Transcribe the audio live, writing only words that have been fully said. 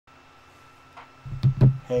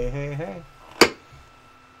Hey, hey,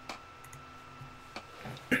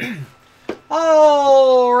 hey.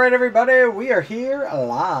 All right, everybody, we are here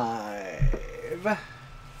live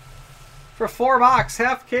for 4-box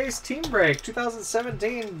half case team break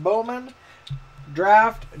 2017 Bowman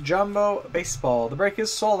Draft Jumbo Baseball. The break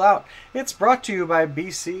is sold out. It's brought to you by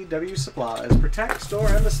BCW Supplies. Protect, store,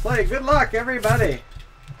 and display. Good luck, everybody.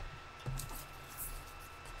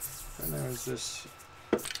 And there's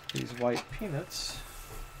these white peanuts.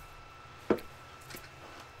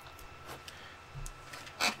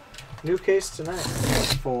 New case tonight.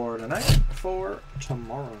 For tonight. For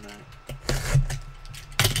tomorrow night.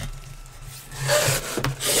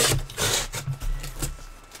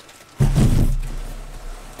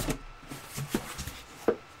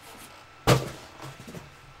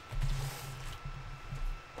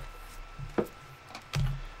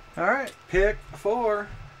 All right, pick 4,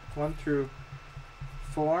 1 through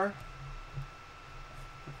 4,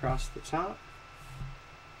 across the top.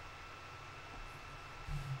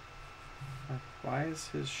 Why is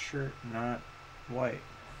his shirt not white?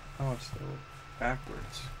 Oh, it's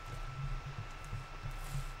backwards.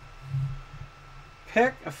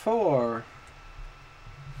 Pick 4,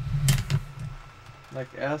 like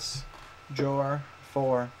S, Jor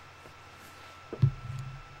 4.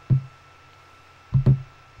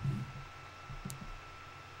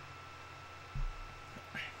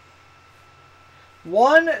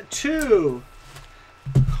 One, 2.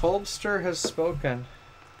 Colbster has spoken.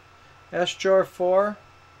 S-Jor 4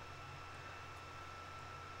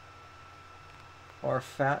 or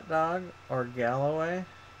Fat Dog or Galloway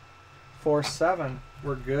 4-7.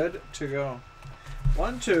 We're good to go.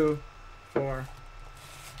 1, 2, 4,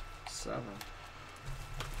 7.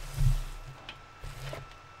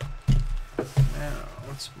 Now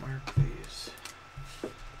let's mark these so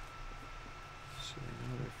we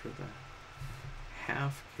know they're for the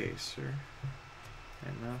half caser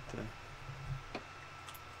and not the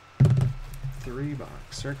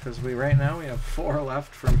 3-boxer, because right now we have 4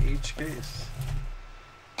 left from each case.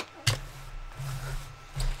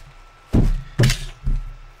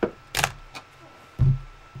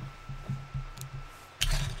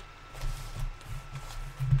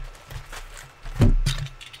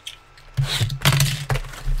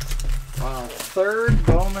 Wow, 3rd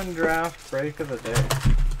Bowman draft break of the day.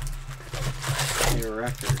 Your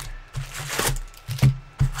record.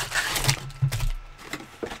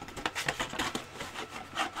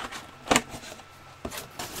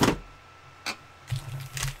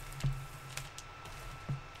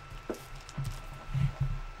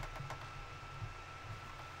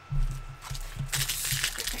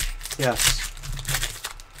 Yes.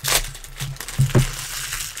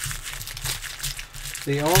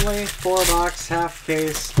 The only 4-box half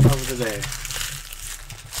case of the day.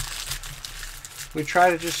 We try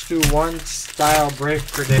to just do one style break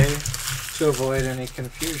per day to avoid any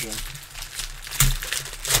confusion.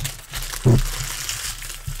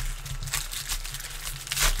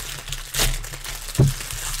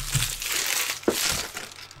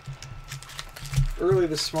 Early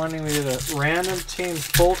this morning we did a random team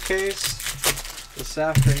full case. This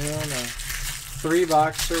afternoon a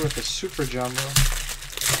 3-boxer with a super jumbo.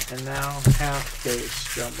 And now half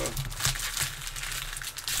case jumbo.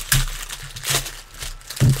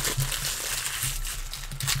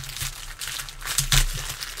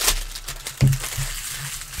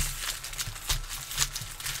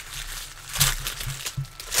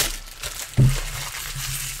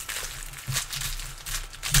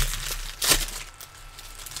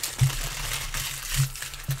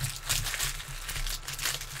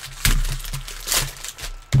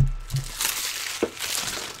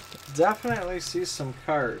 Definitely see some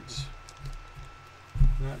cards.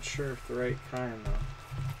 Not sure if the right kind though.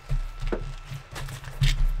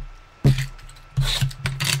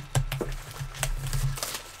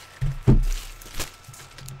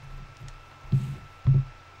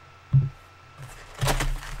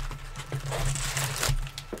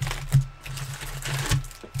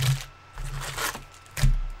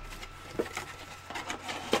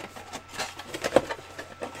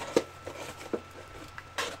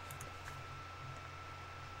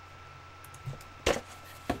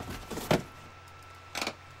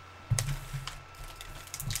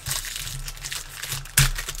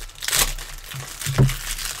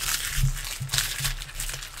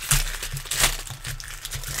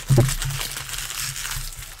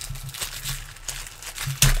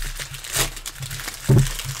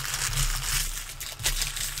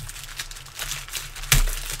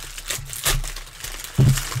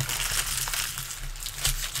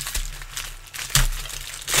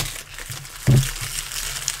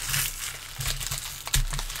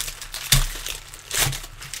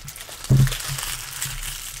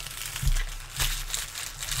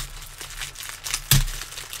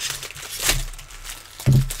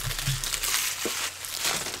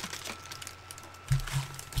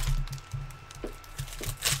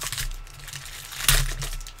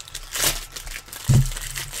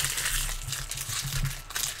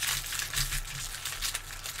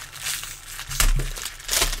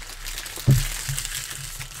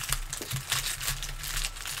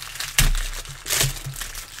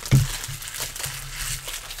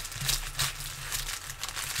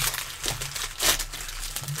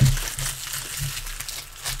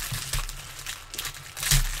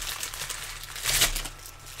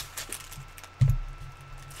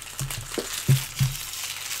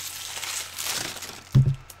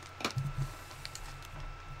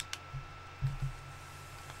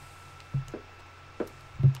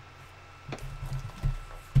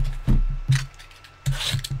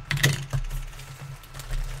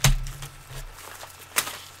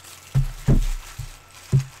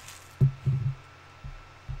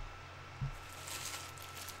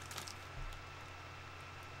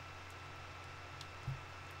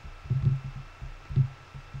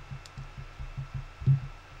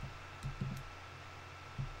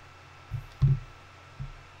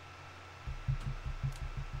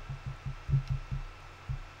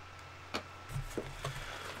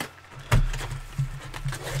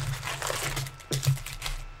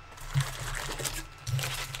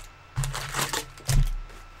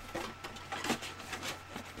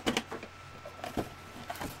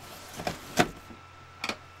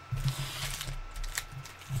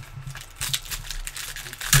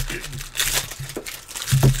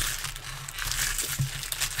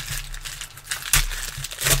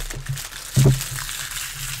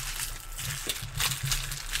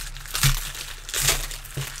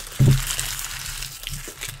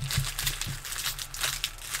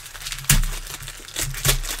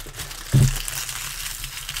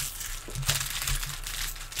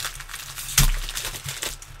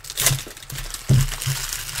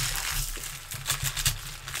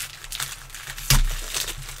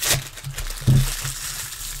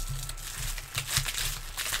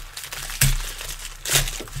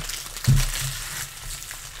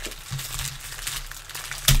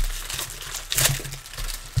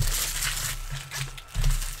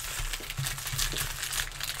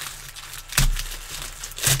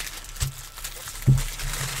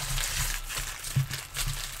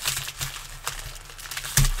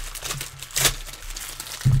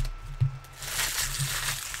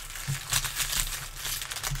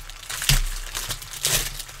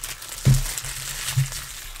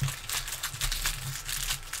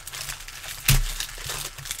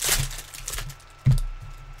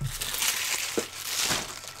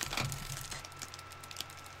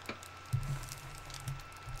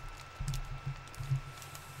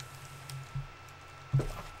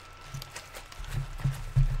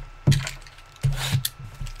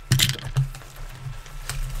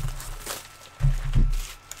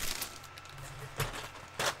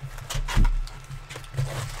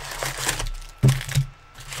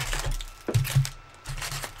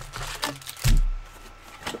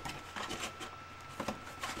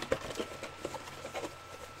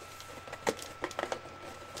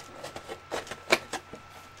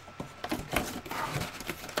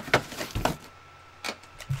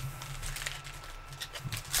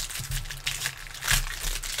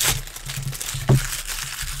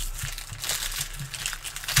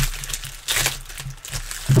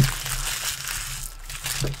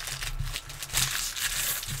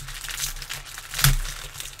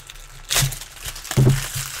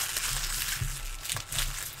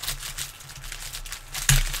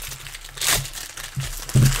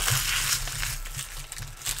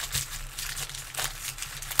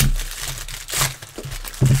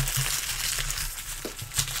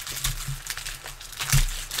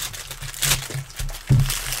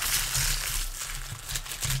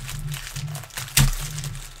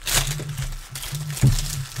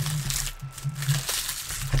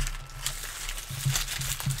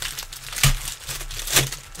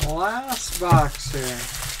 Last box here.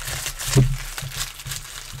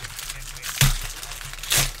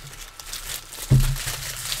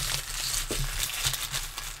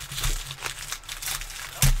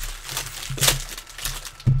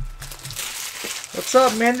 What's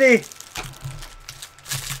up, Mindy?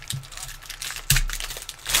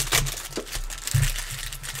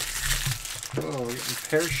 Oh, we're getting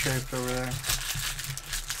pear-shaped over there.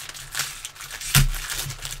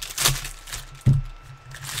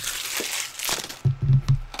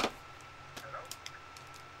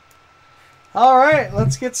 All right,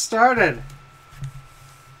 let's get started.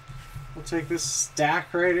 We'll take this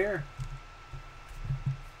stack right here.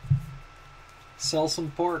 Sell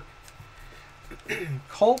some pork.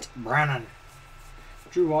 Colt Brannon.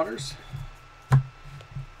 Drew Waters.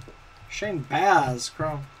 Shane Baz,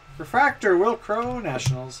 Chrome. Refractor, Will Crow,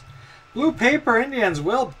 Nationals. Blue Paper, Indians,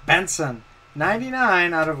 Will Benson.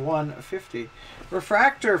 99 out of 150.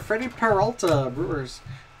 Refractor, Freddie Peralta, Brewers.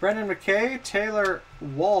 Brendan McKay, Taylor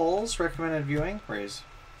Walls, recommended viewing, Rays.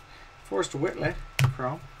 Forrest Whitley,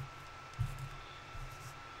 Chrome.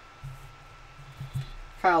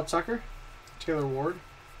 Kyle Tucker, Taylor Ward.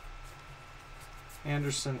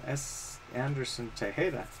 Anderson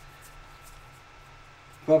Tejeda.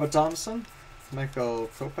 Bubba Thompson, Michael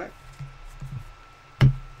Kopech.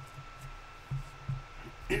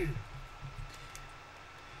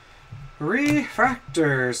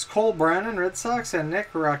 Refractors, Cole Brannon, Red Sox, and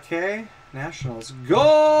Nick Raquet, Nationals.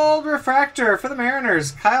 Gold refractor for the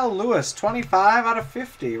Mariners, Kyle Lewis, 25 out of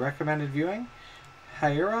 50. Recommended viewing.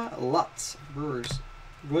 Jaira Lutz, Brewers.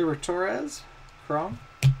 Gleyber Torres, Chrome.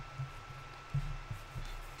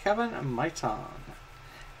 Kevin Maiton.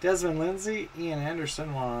 Desmond Lindsay, Ian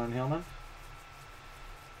Anderson, Juan Hillman.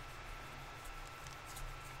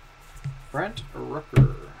 Brent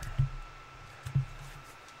Rooker.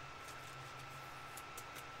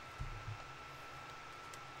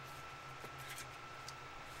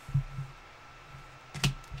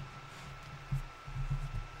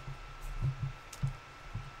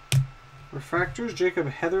 Refractors, Jacob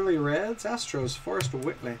Heatherly, Reds. Astros, Forrest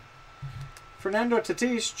Whitley. Fernando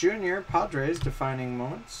Tatis Jr., Padres, defining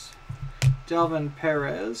moments. Delvin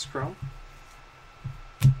Perez, Chrome.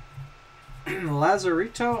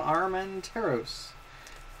 Lazarito Armenteros.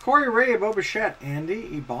 Corey Ray, Bobichette,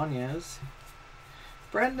 Andy Ibanez.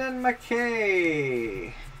 Brendan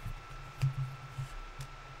McKay.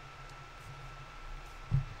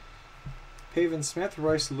 Pavin Smith,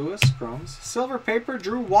 Royce Lewis, Chromes. Silver Paper,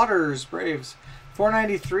 Drew Waters, Braves.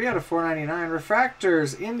 493 out of 499.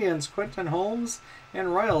 Refractors, Indians, Quentin Holmes.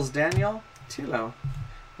 And Royals, Daniel Tilo.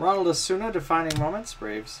 Ronald Asuna, Defining Moments,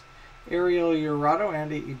 Braves. Ariel Urado,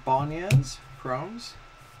 Andy Ibanez, Chromes.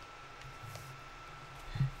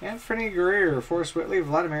 Anthony Guerrero, Forrest Whitley,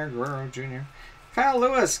 Vladimir Guerrero Jr. Kyle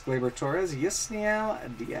Lewis, Gleyber Torres,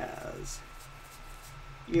 Yasniel Diaz.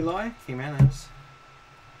 Eloy Jimenez.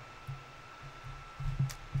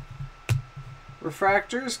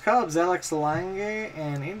 Refractors, Cubs, Alex Lange,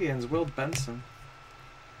 and Indians, Will Benson.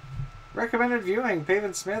 Recommended viewing,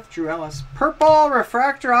 Pavin Smith, Drew Ellis. Purple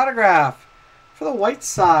Refractor Autograph for the White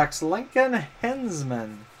Sox, Lincoln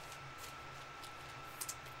Hensman.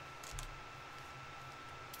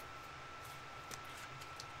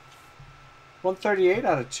 $138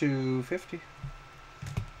 out of $250.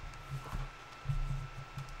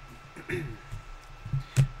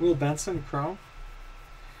 Will Benson, Chrome.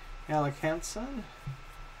 Alec Hansen.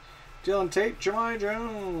 Dylan Tate, Jemai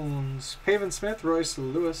Jones. Pavin Smith, Royce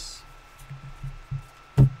Lewis.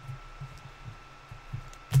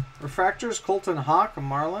 Refractors, Colton Hawk,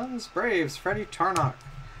 Marlins. Braves, Freddie Tarnock.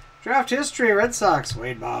 Draft history, Red Sox,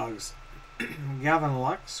 Wade Boggs. Gavin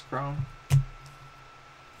Lux, Chrome.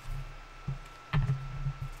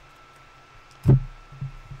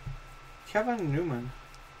 Kevin Newman.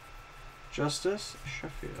 Justice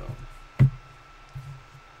Sheffield.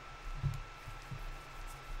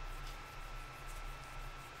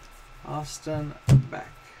 Austin Beck.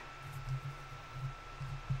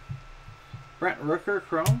 Brent Rooker,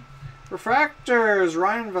 Chrome. Refractors,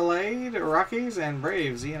 Ryan Valade, Rockies, and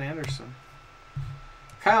Braves, Ian Anderson.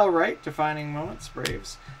 Kyle Wright, Defining Moments,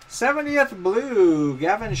 Braves. 70th Blue,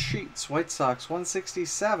 Gavin Sheets, White Sox,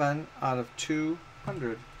 167 out of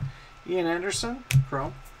 200. Ian Anderson,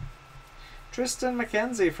 Chrome. Tristan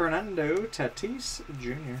McKenzie, Fernando Tatis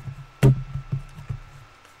Jr.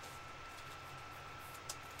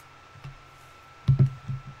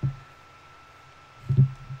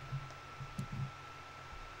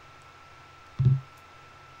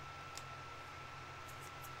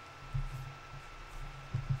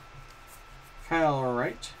 Kyle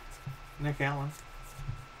Wright, Nick Allen.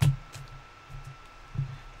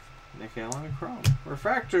 Nick Allen and Chrome.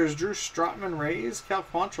 Refractors, Drew Strotman, Rays. Cal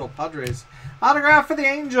Quantrill, Padres. Autograph for the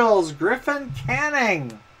Angels, Griffin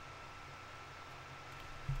Canning.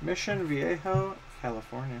 Mission Viejo,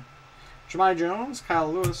 California. Jemai Jones,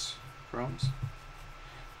 Kyle Lewis, Chromes.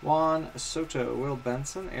 Juan Soto, Will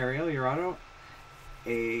Benson, Ariel Urado,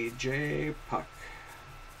 A.J. Puck.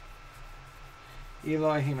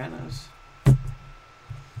 Eloy Jimenez.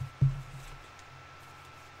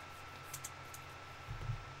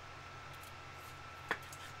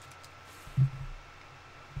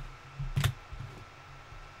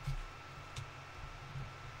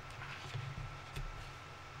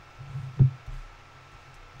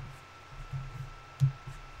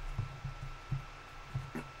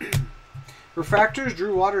 Refractors,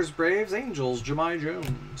 Drew Waters, Braves, Angels, Jemai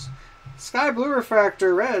Jones. Sky Blue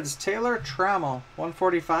Refractor, Reds, Taylor Trammell,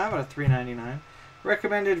 145 out of 399.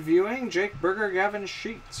 Recommended viewing, Jake Berger, Gavin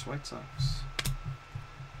Sheets, White Sox.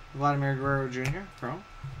 Vladimir Guerrero Jr., Chrome.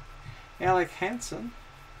 Alec Hansen.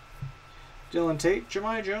 Dylan Tate,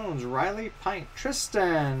 Jemai Jones, Riley Pint,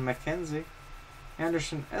 Tristan McKenzie,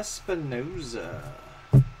 Anderson Espinoza.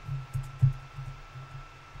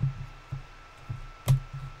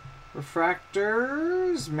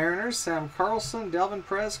 Refractors, Mariners, Sam Carlson, Delvin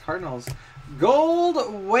Perez, Cardinals.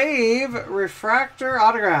 Gold Wave Refractor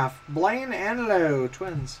Autograph, Blaine Anelo,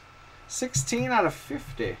 Twins. 16 out of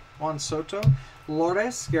 50. Juan Soto,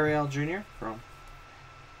 Lourdes, Gurriel Jr., Chrome.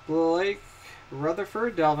 Blake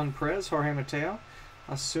Rutherford, Delvin Perez, Jorge Mateo,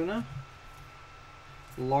 Asuna,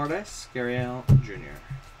 Lourdes, Gurriel Jr.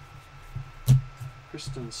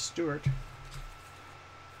 Kristen Stewart.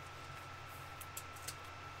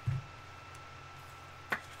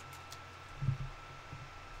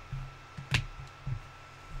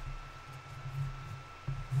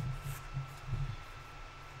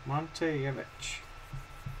 Monteyevich.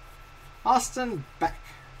 Austin Beck.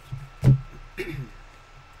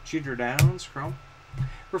 Jeter Downs, Chrome.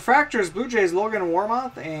 Refractors, Blue Jays, Logan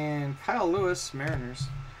Warmoth, and Kyle Lewis, Mariners.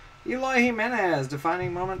 Eloy Jimenez,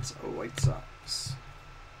 Defining Moments, White Sox.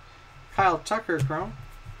 Kyle Tucker, Chrome.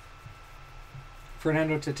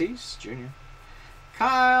 Fernando Tatis, Jr.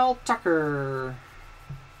 Kyle Tucker.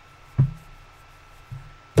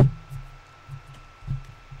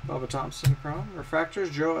 Bubba Thompson, Chrome.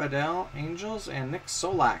 Refractors, Joe Adele, Angels, and Nick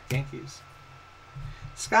Solak, Yankees.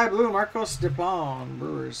 Sky Blue, Marcos Dipon,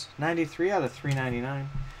 Brewers. 93 out of 399.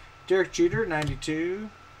 Derek Jeter, 92.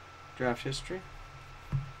 Draft history.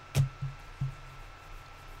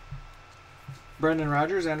 Brendan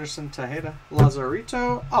Rodgers, Anderson Tejeda,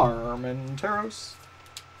 Lazarito, Armenteros.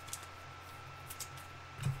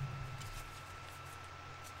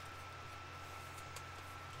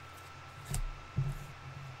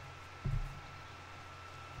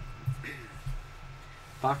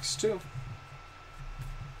 Box 2.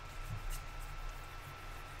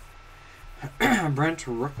 Brent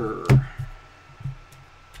Rooker.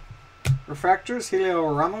 Refractors, Helio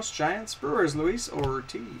Ramos, Giants. Brewers, Luis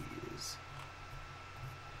Ortiz.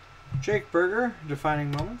 Jake Berger,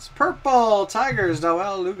 defining moments. Purple Tigers,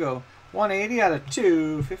 Dawel Lugo. 180 out of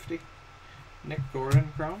 250. Nick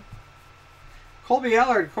Gordon, Chrome. Colby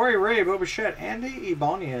Allard, Corey Ray, Bo Bichette, Andy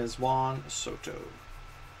Ibanez, Juan Soto.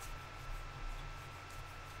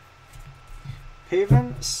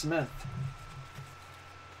 Pavin Smith.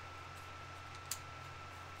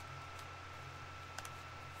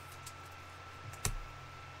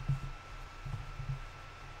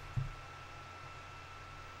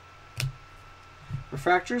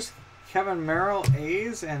 Refractors, Kevin Merrill,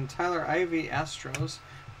 A's, and Tyler Ivey, Astros.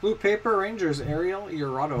 Blue Paper, Rangers, Ariel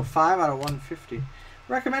Urado, 5 out of 150.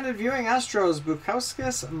 Recommended viewing, Astros,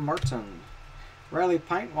 Bukowskis, Martin. Riley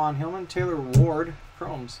Pint, Juan Hillman, Taylor Ward,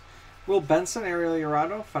 Chromes. Will Benson, Ariel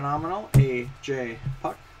Urado, Phenomenal, A.J.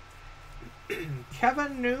 Puck.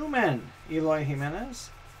 Kevin Newman, Eloy Jimenez.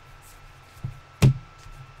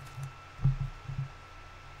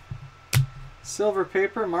 Silver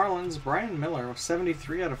Paper, Marlins, Brian Miller,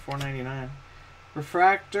 73 out of 499.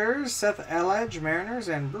 Refractors, Seth Eledge, Mariners,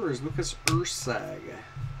 and Brewers, Lucas Ursag.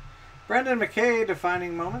 Brendan McKay,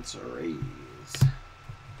 defining moments, Rays.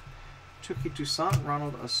 Tuki Toussaint,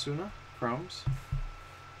 Ronald Osuna, Chromes.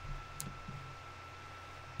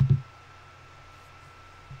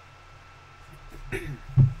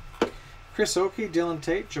 Chris Oakey, Dylan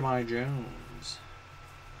Tate, Jahmai Jones.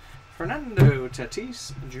 Fernando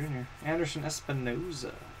Tatis Jr. Anderson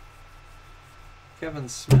Espinoza. Kevin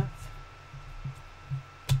Smith.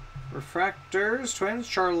 Refractors, Twins,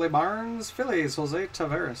 Charlie Barnes. Phillies, Jose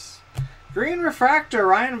Taveras. Green Refractor,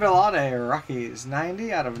 Ryan Vilade, Rockies.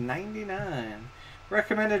 90 out of 99.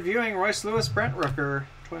 Recommended viewing, Royce Lewis, Brent Rooker,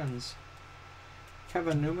 Twins.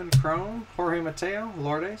 Kevin Newman, Chrome. Jorge Mateo,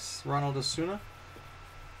 Lourdes. Ronald Osuna.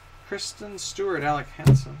 Kristen Stewart, Alec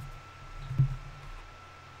Hansen.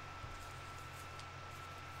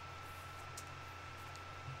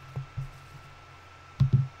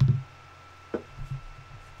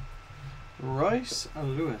 Royce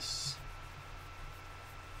Lewis.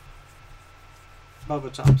 Bubba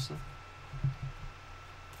Thompson.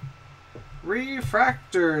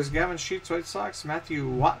 Refractors, Gavin Sheets, White Sox. Matthew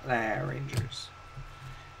Watley, Rangers.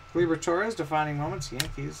 Gleyber Torres, defining moments,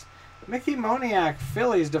 Yankees. Mickey Moniak,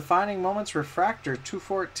 Phillies, defining moments, refractor,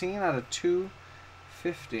 214 out of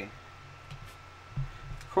 250.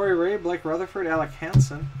 Corey Ray, Blake Rutherford, Alec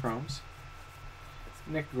Hansen, Chromes.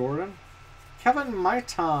 Nick Gordon. Kevin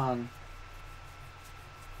Maitan.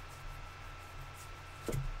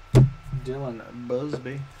 Dylan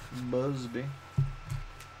Busby.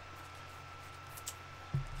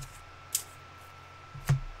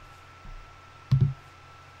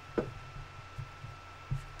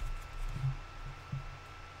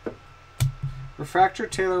 Refractor,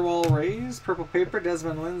 Taylor Wall, Rays. Purple Paper,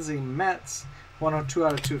 Desmond Lindsay, Mets. 102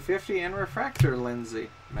 out of 250. And Refractor, Lindsay,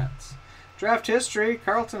 Mets. Draft history,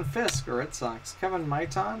 Carlton Fisk, Red Sox. Kevin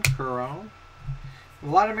Maitan, Corone.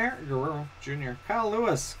 Vladimir Guerrero Jr. Kyle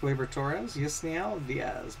Lewis, Gleyber Torres. Yasniel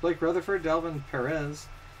Diaz. Blake Rutherford, Delvin Perez.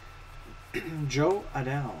 Joe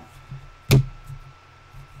Adele.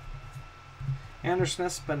 Anderson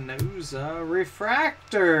Espinoza.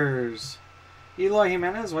 Refractors. Eloy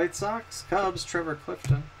Jimenez, White Sox. Cubs, Trevor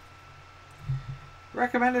Clifton.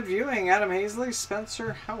 Recommended viewing, Adam Hazley,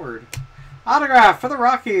 Spencer Howard. Autograph for the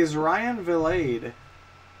Rockies, Ryan Vilade.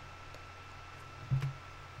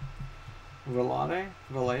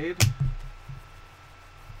 Vilade.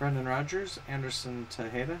 Brendan Rodgers, Anderson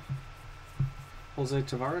Tejeda. Jose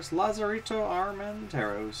Taveras, Lazarito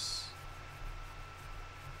Armenteros.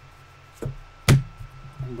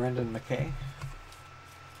 And Brendan McKay.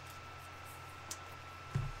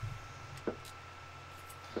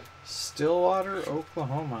 Stillwater,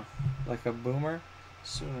 Oklahoma. Like a boomer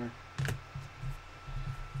sooner.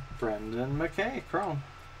 Brendan McKay, Chrome.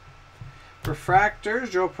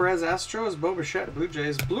 Refractors, Joe Perez, Astros, Bo Bichette, Blue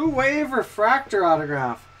Jays. Blue Wave Refractor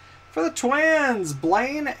autograph for the Twins,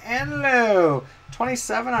 Blaine Enlow.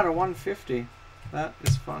 27 out of 150. That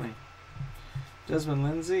is funny. Desmond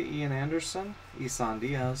Lindsay, Ian Anderson, Isan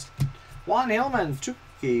Diaz. Juan Hillman,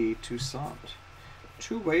 Tuki Toussaint.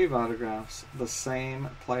 2 wave autographs. The same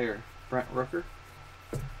player. Brent Rooker.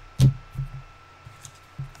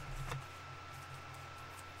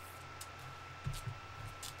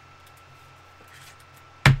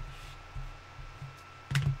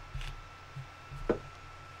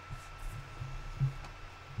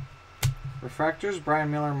 Refractors,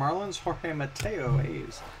 Brian Miller Marlins, Jorge Mateo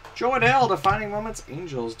A's. Joe Adele, Defining Moments,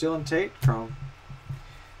 Angels, Dylan Tate, Chrome.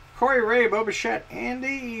 Corey Ray, Bo Bichette,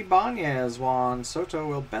 Andy Ibanez, Juan Soto,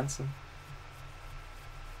 Will Benson.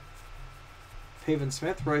 Pavin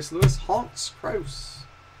Smith, Royce Lewis, Hans Kraus.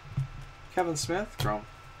 Kevin Smith, Chrome.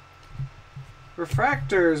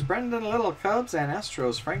 Refractors, Brendan Little, Cubs, and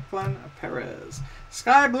Astros, Franklin Perez.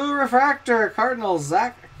 Sky Blue Refractor, Cardinals,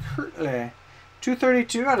 Zach Kirtley.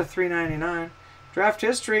 232 out of 399. Draft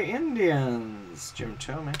History, Indians, Jim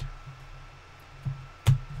Thome.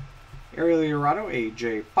 Ariel Urado,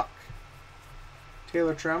 AJ Puck.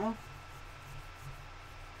 Taylor Trammell.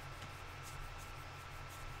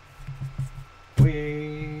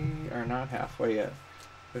 We are not halfway yet.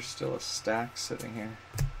 There's still a stack sitting here.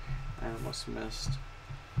 I almost missed.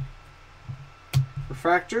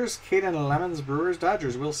 Refractors, Caden Lemons, Brewers,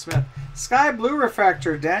 Dodgers, Will Smith. Sky Blue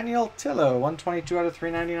Refractor, Daniel Tillo, 122 out of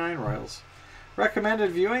 399, Royals.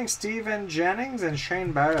 Recommended viewing, Steven Jennings and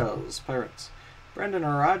Shane Barrows, Pirates. Brendan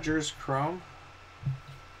Rodgers, Chrome.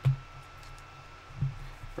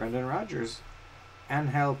 Brendan Rodgers.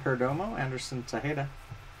 Angel Perdomo, Anderson Tejeda.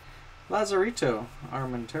 Lazarito,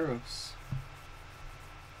 Armenteros.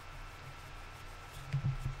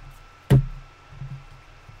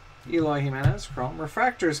 Eloy Jimenez, Chrome.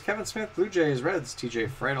 Refractors, Kevin Smith, Blue Jays, Reds, TJ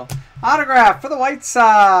Friedel. Autograph for the White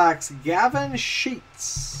Sox, Gavin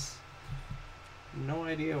Sheets. No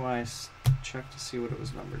idea why I checked to see what it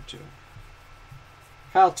was numbered to.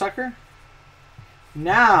 Kyle Tucker.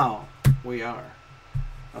 Now we are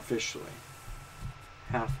officially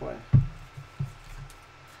halfway.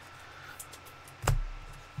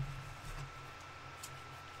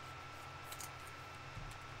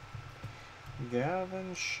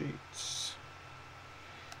 Gavin Sheets.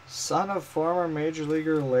 Son of former Major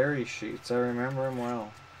Leaguer Larry Sheets. I remember him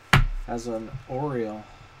well as an Oriole.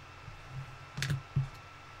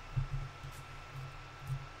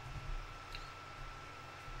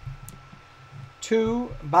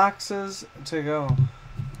 Two boxes to go.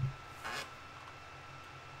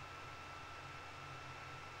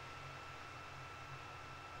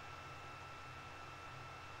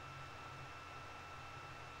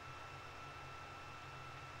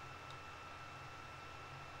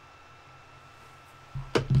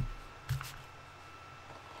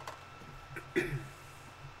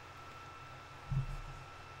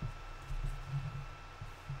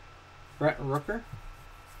 Brett Rooker.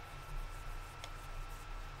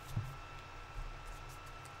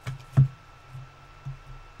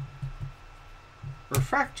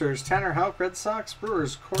 Refractors, Tanner Houck, Red Sox,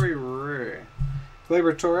 Brewers, Corey Ray.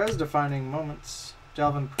 Gleyber Torres, Defining Moments,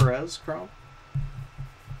 Dalvin Perez, Chrome.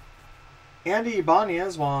 Andy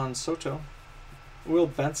Ibanez, Juan Soto. Will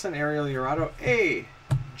Benson, Ariel Urado,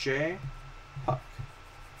 A.J. Puck.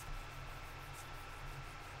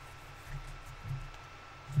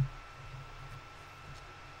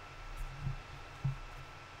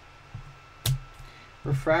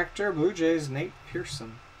 Refractor, Blue Jays, Nate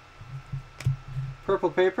Pearson.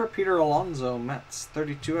 Purple Paper, Peter Alonso, Mets,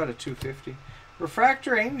 32 out of 250.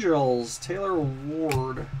 Refractor, Angels, Taylor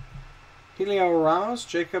Ward. Helio Ramos,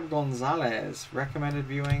 Jacob Gonzalez. Recommended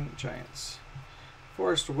viewing, Giants.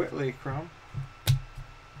 Forrest Whitley, Chrome.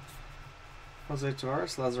 Jose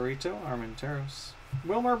Torres, Lazarito, Armenteros.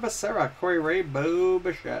 Wilmer Becerra, Corey Ray, Bo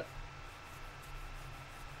Bichette.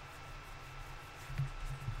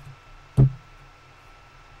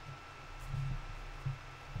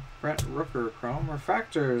 Brett Rooker, Chrome.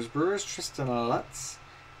 Refractors, Brewers, Tristan Lutz.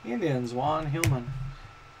 Indians, Juan Hillman.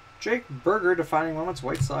 Jake Berger, Defining Moments,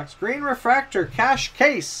 White Sox. Green Refractor, Cash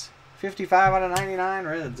Case. 55 out of 99,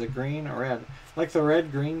 Reds. A green, a red. Like the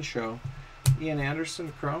red-green show. Ian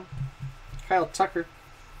Anderson, Chrome. Kyle Tucker.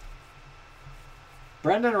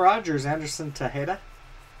 Brendan Rodgers, Anderson Tejeda.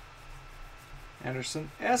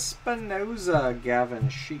 Anderson Espinoza, Gavin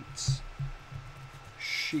Sheets.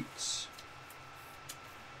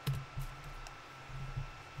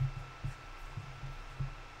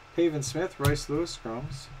 Pavin Smith, Royce Lewis,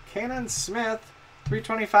 Chromes. Cannon Smith,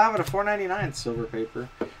 325 out of 499, Silver Paper.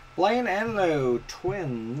 Blaine Enlow,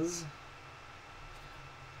 Twins.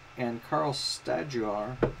 And Carl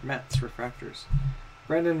Staduar, Mets, Refractors.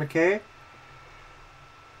 Brendan McKay,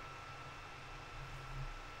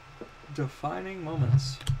 Defining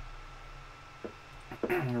moments.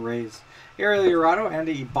 Rays. Ariel Urado,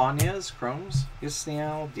 Andy Ibanez, Chromes,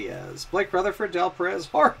 Yusniel Diaz, Blake Rutherford, Del Perez,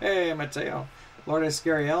 Jorge Mateo, Lourdes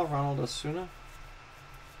Gurriel, Ronald Osuna,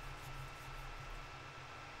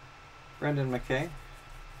 Brendan McKay,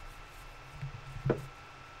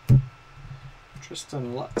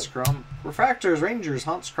 Tristan Lutz, Chrome, Refractors, Rangers,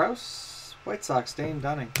 Hans Kraus, White Sox, Dane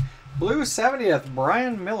Dunning, Blue 70th,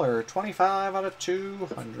 Brian Miller, 25 out of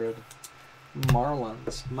 200,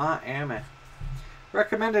 Marlins, Miami.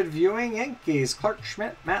 Recommended viewing, Yankees, Clark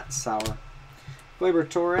Schmidt, Matt Sauer. Gleyber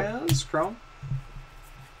Torres, Chrome.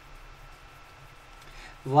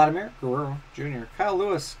 Vladimir Guerrero Jr. Kyle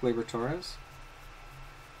Lewis, Gleyber Torres.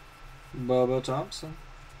 Bubba Thompson.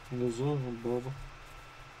 Bubba.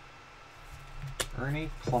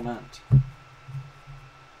 Ernie Clement.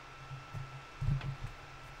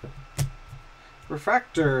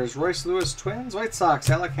 Refractors, Royce Lewis Twins, White Sox,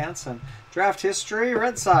 Alec Hansen. Draft history,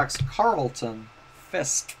 Red Sox, Carlton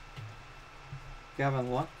Fisk.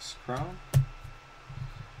 Gavin Lux, Chrome.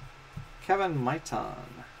 Kevin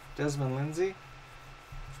Maiton. Desmond Lindsay.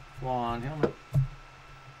 Juan Hillman.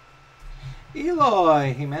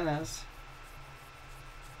 Eloy Jimenez.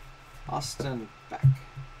 Austin Beck.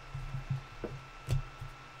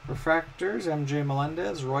 Refractors, MJ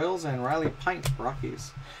Melendez, Royals, and Riley Pint,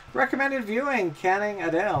 Rockies. Recommended viewing, Canning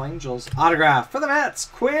Adele, Angels. Autograph for the Mets,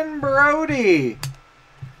 Quinn Brody.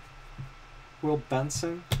 Will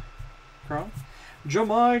Benson, Chrome.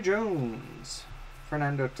 Jahmai Jones.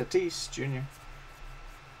 Fernando Tatis, Jr.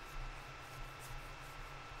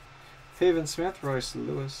 Pavin Smith, Royce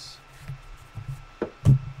Lewis.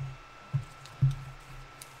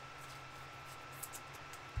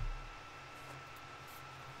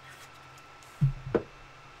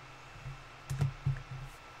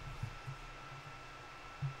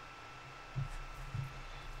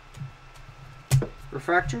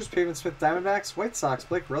 Refractors, Pavin Smith, Diamondbacks, White Sox,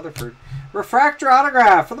 Blake Rutherford. Refractor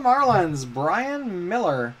autograph for the Marlins, Brian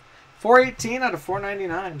Miller. 418 out of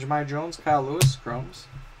 499. Jahmai Jones, Kyle Lewis, Chromes.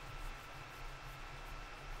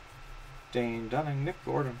 Dane Dunning, Nick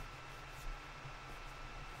Gordon.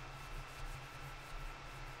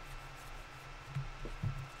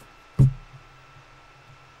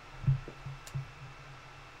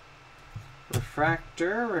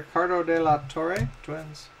 Refractor, Ricardo De La Torre,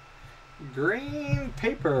 Twins. Green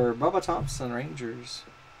paper, Bubba Thompson, Rangers.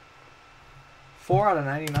 4 out of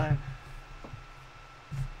 99.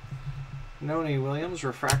 Noni Williams,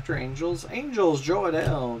 Refractor, Angels. Angels, Joe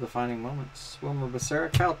Adele, Defining Moments. Wilmer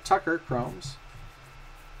Becerra, Kyle Tucker, Chromes.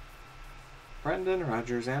 Brendan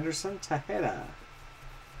Rogers Anderson, Tejeda.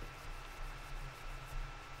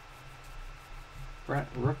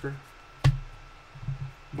 Brent Rooker.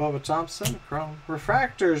 Bubba Thompson, Chrome.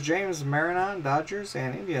 Refractors, James Marinon, Dodgers,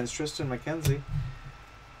 and Indians, Tristan McKenzie.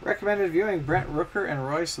 Recommended viewing, Brent Rooker and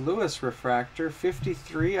Royce Lewis, Refractor,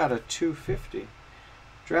 53 out of 250.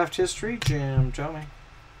 Draft history, Jim Thome.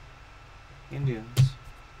 Indians.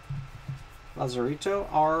 Lazarito,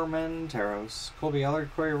 Armenteros. Colby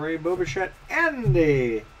Allard, Corey Ray, Bobichette,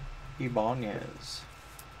 Andy Ibanez.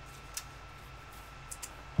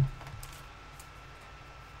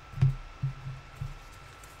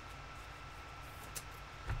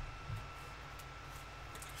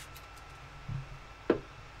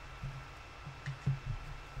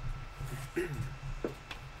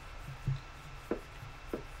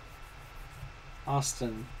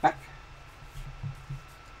 Austin Beck.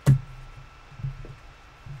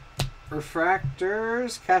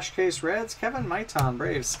 Refractors, Cash Case Reds, Kevin Maiton,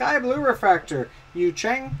 Braves. Sky Blue Refractor, Yu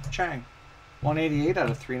Chang, 188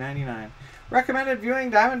 out of 399. Recommended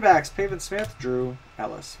viewing, Diamondbacks, Pavin Smith, Drew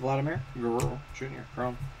Ellis. Vladimir Guerrero Jr.,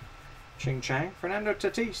 Chrome. Ching Chang, Fernando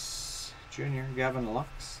Tatis Jr., Gavin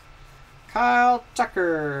Lux. Kyle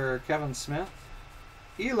Tucker, Kevin Smith.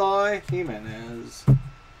 Eloy Jimenez.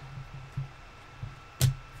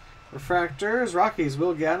 Refractors, Rockies,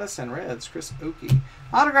 Will Gaddis, and Reds, Chris Oakey.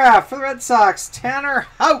 Autograph for the Red Sox, Tanner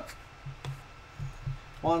Houck.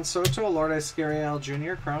 Juan Soto, Lourdes Gurriel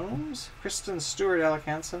Jr., Chromes. Kristen Stewart, Alec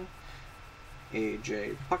Hansen.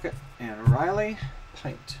 A.J. Puckett, and Riley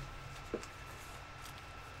Pint.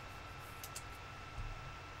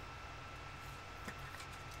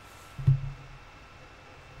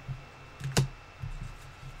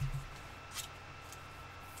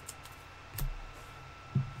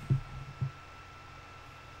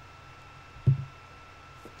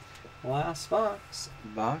 Last box,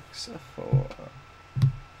 box of 4.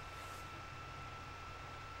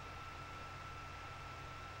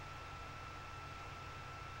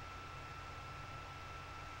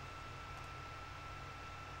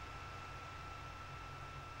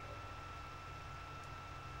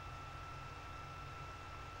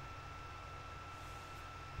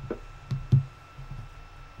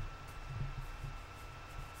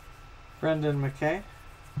 Brendan McKay.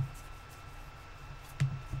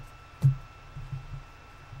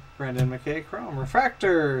 Brendan McKay, Chrome.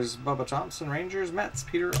 Refractors, Bubba Thompson, Rangers, Mets,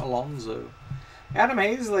 Peter Alonso. Adam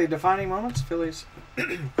Hazley, Defining Moments, Phillies.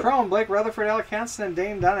 Chrome, Blake Rutherford, Alec Hansen, and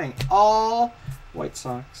Dane Dunning. All White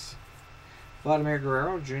Sox. Vladimir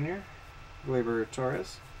Guerrero Jr., Gleyber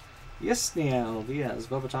Torres. Yasniel Diaz,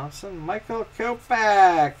 Bubba Thompson, Michael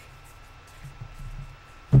Kopech.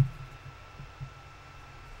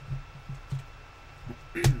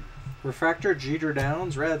 Refractor, Jeter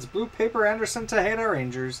Downs, Reds. Blue Paper, Anderson Tejeda,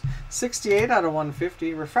 Rangers. 68 out of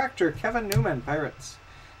 150. Refractor, Kevin Newman, Pirates.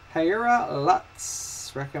 Hayura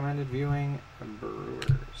Lutz, recommended viewing,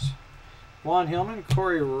 Brewers. Juan Hillman,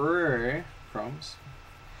 Corey Rury, Chromes.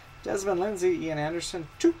 Desmond Lindsay, Ian Anderson,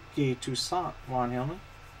 Tuki Toussaint, Juan Hillman.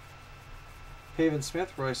 Pavin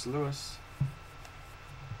Smith, Royce Lewis.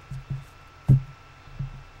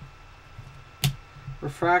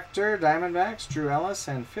 Refractor, Diamondbacks, Drew Ellis,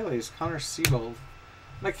 and Phillies, Connor Siebold.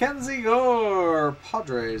 Mackenzie Gore,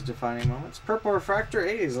 Padres, Defining Moments. Purple Refractor,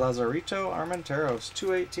 A's, Lazarito Armenteros,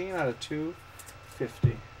 218 out of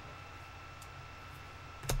 250.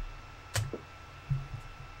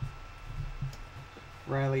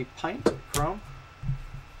 Riley Pint, Chrome.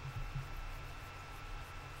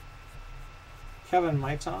 Kevin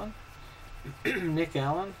Maiton, Nick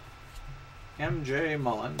Allen, MJ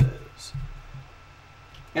Melendez.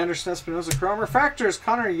 Anderson Espinosa, Chrome. Refractors,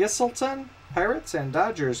 Connor Yisselton, Pirates, and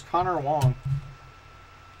Dodgers, Connor Wong.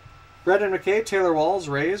 Brendan McKay, Taylor Walls,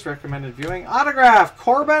 Rays, recommended viewing. Autograph,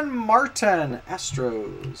 Corbin Martin,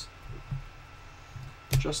 Astros.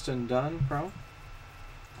 Justin Dunn, Chrome.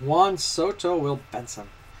 Juan Soto, Will Benson.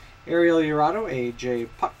 Ariel Urado, AJ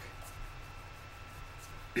Puck.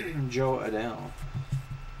 Joe Adele.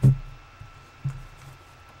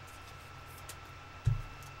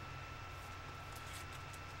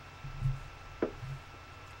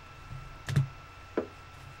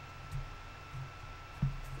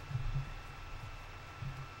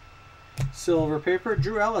 Silver paper,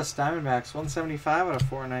 Drew Ellis, Diamondbacks, 175 out of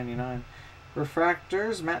 499.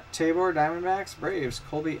 Refractors, Matt Tabor, Diamondbacks, Braves,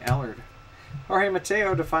 Colby Allard. Jorge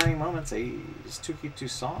Mateo, Defining Moments, A's. Tuki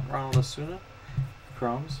Toussaint, Ronald Osuna,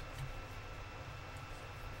 Chromes.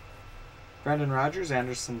 Brendan Rodgers,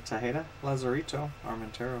 Anderson Tejeda, Lazarito,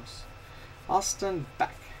 Armenteros. Austin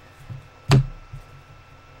Beck.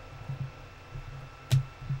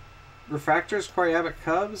 Refractors, Corey Abbott,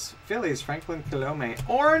 Cubs. Phillies, Franklin Kilome.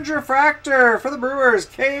 Orange Refractor for the Brewers,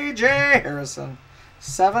 KJ Harrison.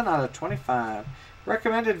 7 out of 25.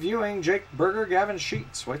 Recommended viewing, Jake Berger, Gavin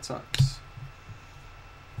Sheets, White Sox.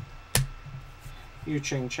 Yu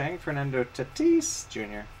Ching Chang, Fernando Tatis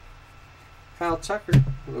Jr. Kyle Tucker,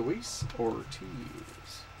 Luis Ortiz.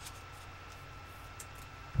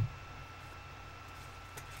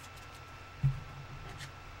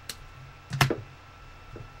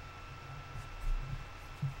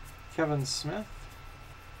 Kevin Smith.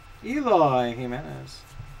 Eloy Jimenez.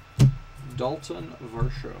 Dalton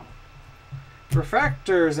Varsho.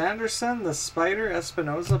 Refractors, Anderson, the Spider,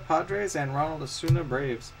 Espinoza, Padres, and Ronald Osuna,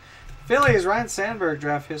 Braves. Phillies, Ryan Sandberg,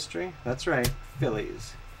 draft history. That's right,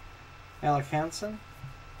 Phillies. Alec Hansen.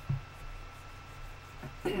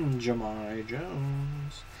 Jamari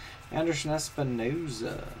Jones. Anderson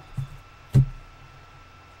Espinoza.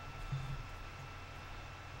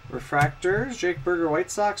 Refractors, Jake Berger,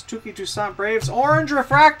 White Sox, Tuki Toussaint, Braves. Orange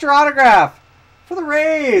Refractor autograph for the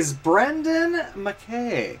Rays, Brendan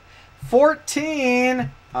McKay.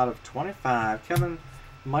 14 out of 25. Kevin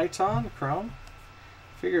Maiton, Chrome.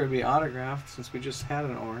 Figure it would be autographed since we just had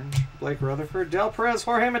an orange. Blake Rutherford, Del Perez,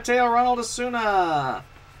 Jorge Mateo, Ronald Osuna.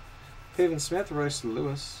 Pavin Smith, Royce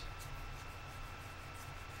Lewis.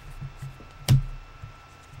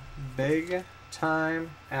 Big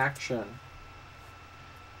time action.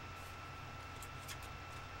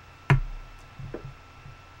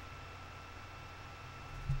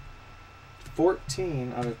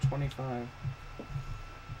 $14 out of 25.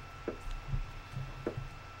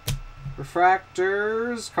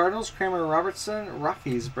 Refractors, Cardinals, Kramer, Robertson,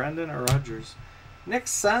 Rockies, Brendan or Rogers. Nick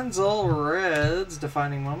Senzel, Reds,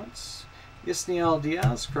 Defining Moments. Yasniel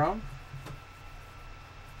Diaz, Chrome.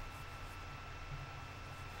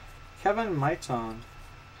 Kevin Maiton.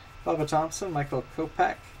 Bubba Thompson, Michael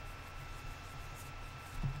Kopech.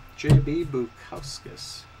 J.B.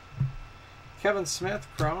 Bukowskis. Kevin Smith,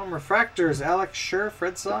 Chrome. Refractors, Alex Scherf,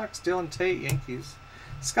 Red Sox. Dylan Tate, Yankees.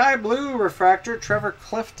 Sky Blue Refractor, Trevor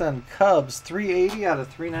Clifton, Cubs, 380 out of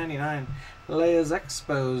 399. Leia's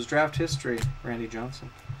Expos, draft history, Randy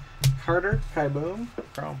Johnson. Carter, Kaiboom,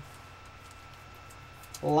 Chrome.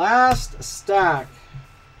 Last stack.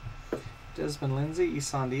 Desmond Lindsay,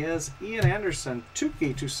 Isan Diaz, Ian Anderson,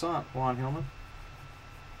 Tukey Toussaint, Juan Hillman,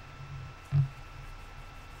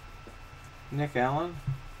 Nick Allen,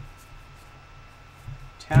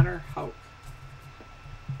 Tanner Houck,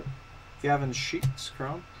 Gavin Sheets,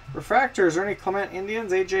 Chrome. Refractors, Ernie Clement,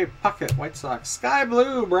 Indians, AJ Puckett, White Sox. Sky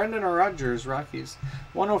Blue, Brendan Rodgers, Rockies.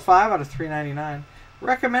 105 out of 399.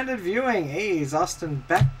 Recommended viewing, A's, Austin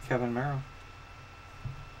Beck, Kevin Merrill.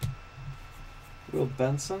 Will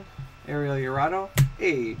Benson, Ariel Urado,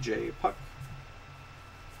 AJ Puck.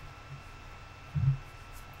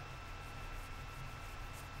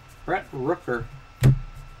 Brent Rooker,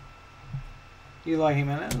 Eloy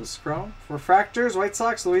Jimenez, Chrome. Refractors, White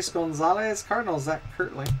Sox, Luis Gonzalez, Cardinals, Zach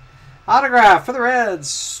Kirtley. Autograph for the Reds,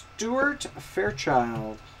 Stuart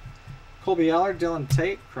Fairchild. Colby Allard, Dylan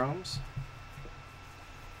Tate, Chromes.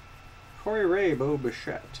 Corey Ray, Bo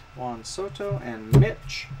Bichette, Juan Soto, and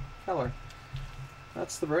Mitch Keller.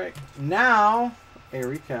 That's the break. Now, a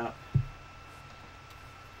recap.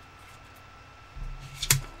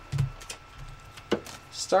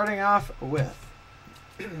 Starting off with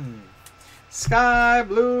Sky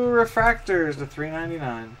Blue Refractors to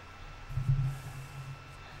 $3.99.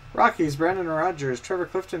 Rockies, Brandon Rogers, Trevor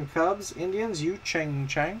Clifton, Cubs. Indians, Yu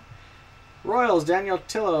Chang. Royals, Daniel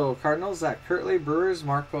Tillo. Cardinals, Zach Kirtley. Brewers,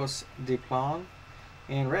 Marcos Deplan.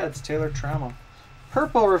 And Reds, Taylor Trammell.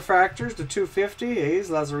 Purple Refractors to $250. A's,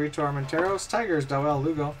 Lazarito Armenteros. Tigers, Dawel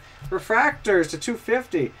Lugo. Refractors to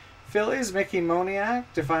 $250. Phillies, Mickey Moniak,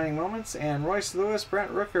 Defining Moments. And Royce Lewis,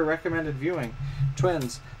 Brent Rooker, Recommended Viewing.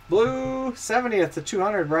 Twins, Blue 70th to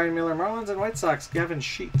 $200. Brian Miller Marlins. And White Sox, Gavin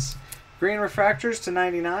Sheets. Green Refractors to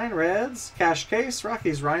 $99. Reds, Cash Case.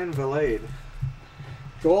 Rockies, Ryan Vilade.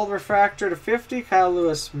 Gold Refractor to $50. Kyle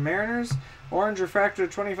Lewis, Mariners. Orange Refractor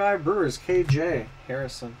to $25. Brewers, KJ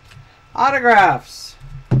Harrison. Autographs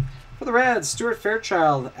for the Reds, Stuart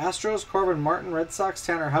Fairchild. Astros, Corbin Martin. Red Sox,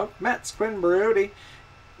 Tanner Houck. Mets, Quinn Berruti.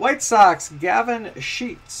 White Sox, Gavin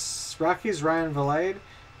Sheets. Rockies, Ryan Vilade.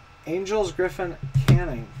 Angels, Griffin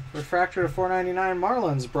Canning. Refractor to $4.99.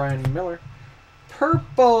 Marlins, Brian Miller.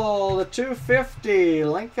 Purple to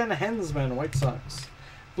 $250. Lincoln Hensman, White Sox.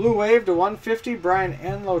 Blue Wave to $150. Brian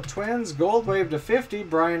Enlow, Twins. Gold Wave to $50.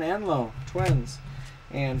 Brian Enlow, Twins.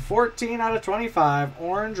 And 14 out of 25.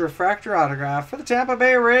 Orange Refractor Autograph for the Tampa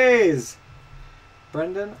Bay Rays,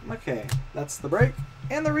 Brendan McKay. That's the break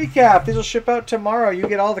and the recap. These will ship out tomorrow. You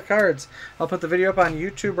get all the cards. I'll put the video up on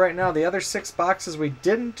YouTube right now. The other 6 boxes we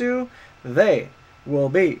didn't do, they will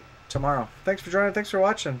be tomorrow. Thanks for joining. Thanks for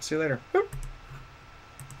watching. See you later. Boop.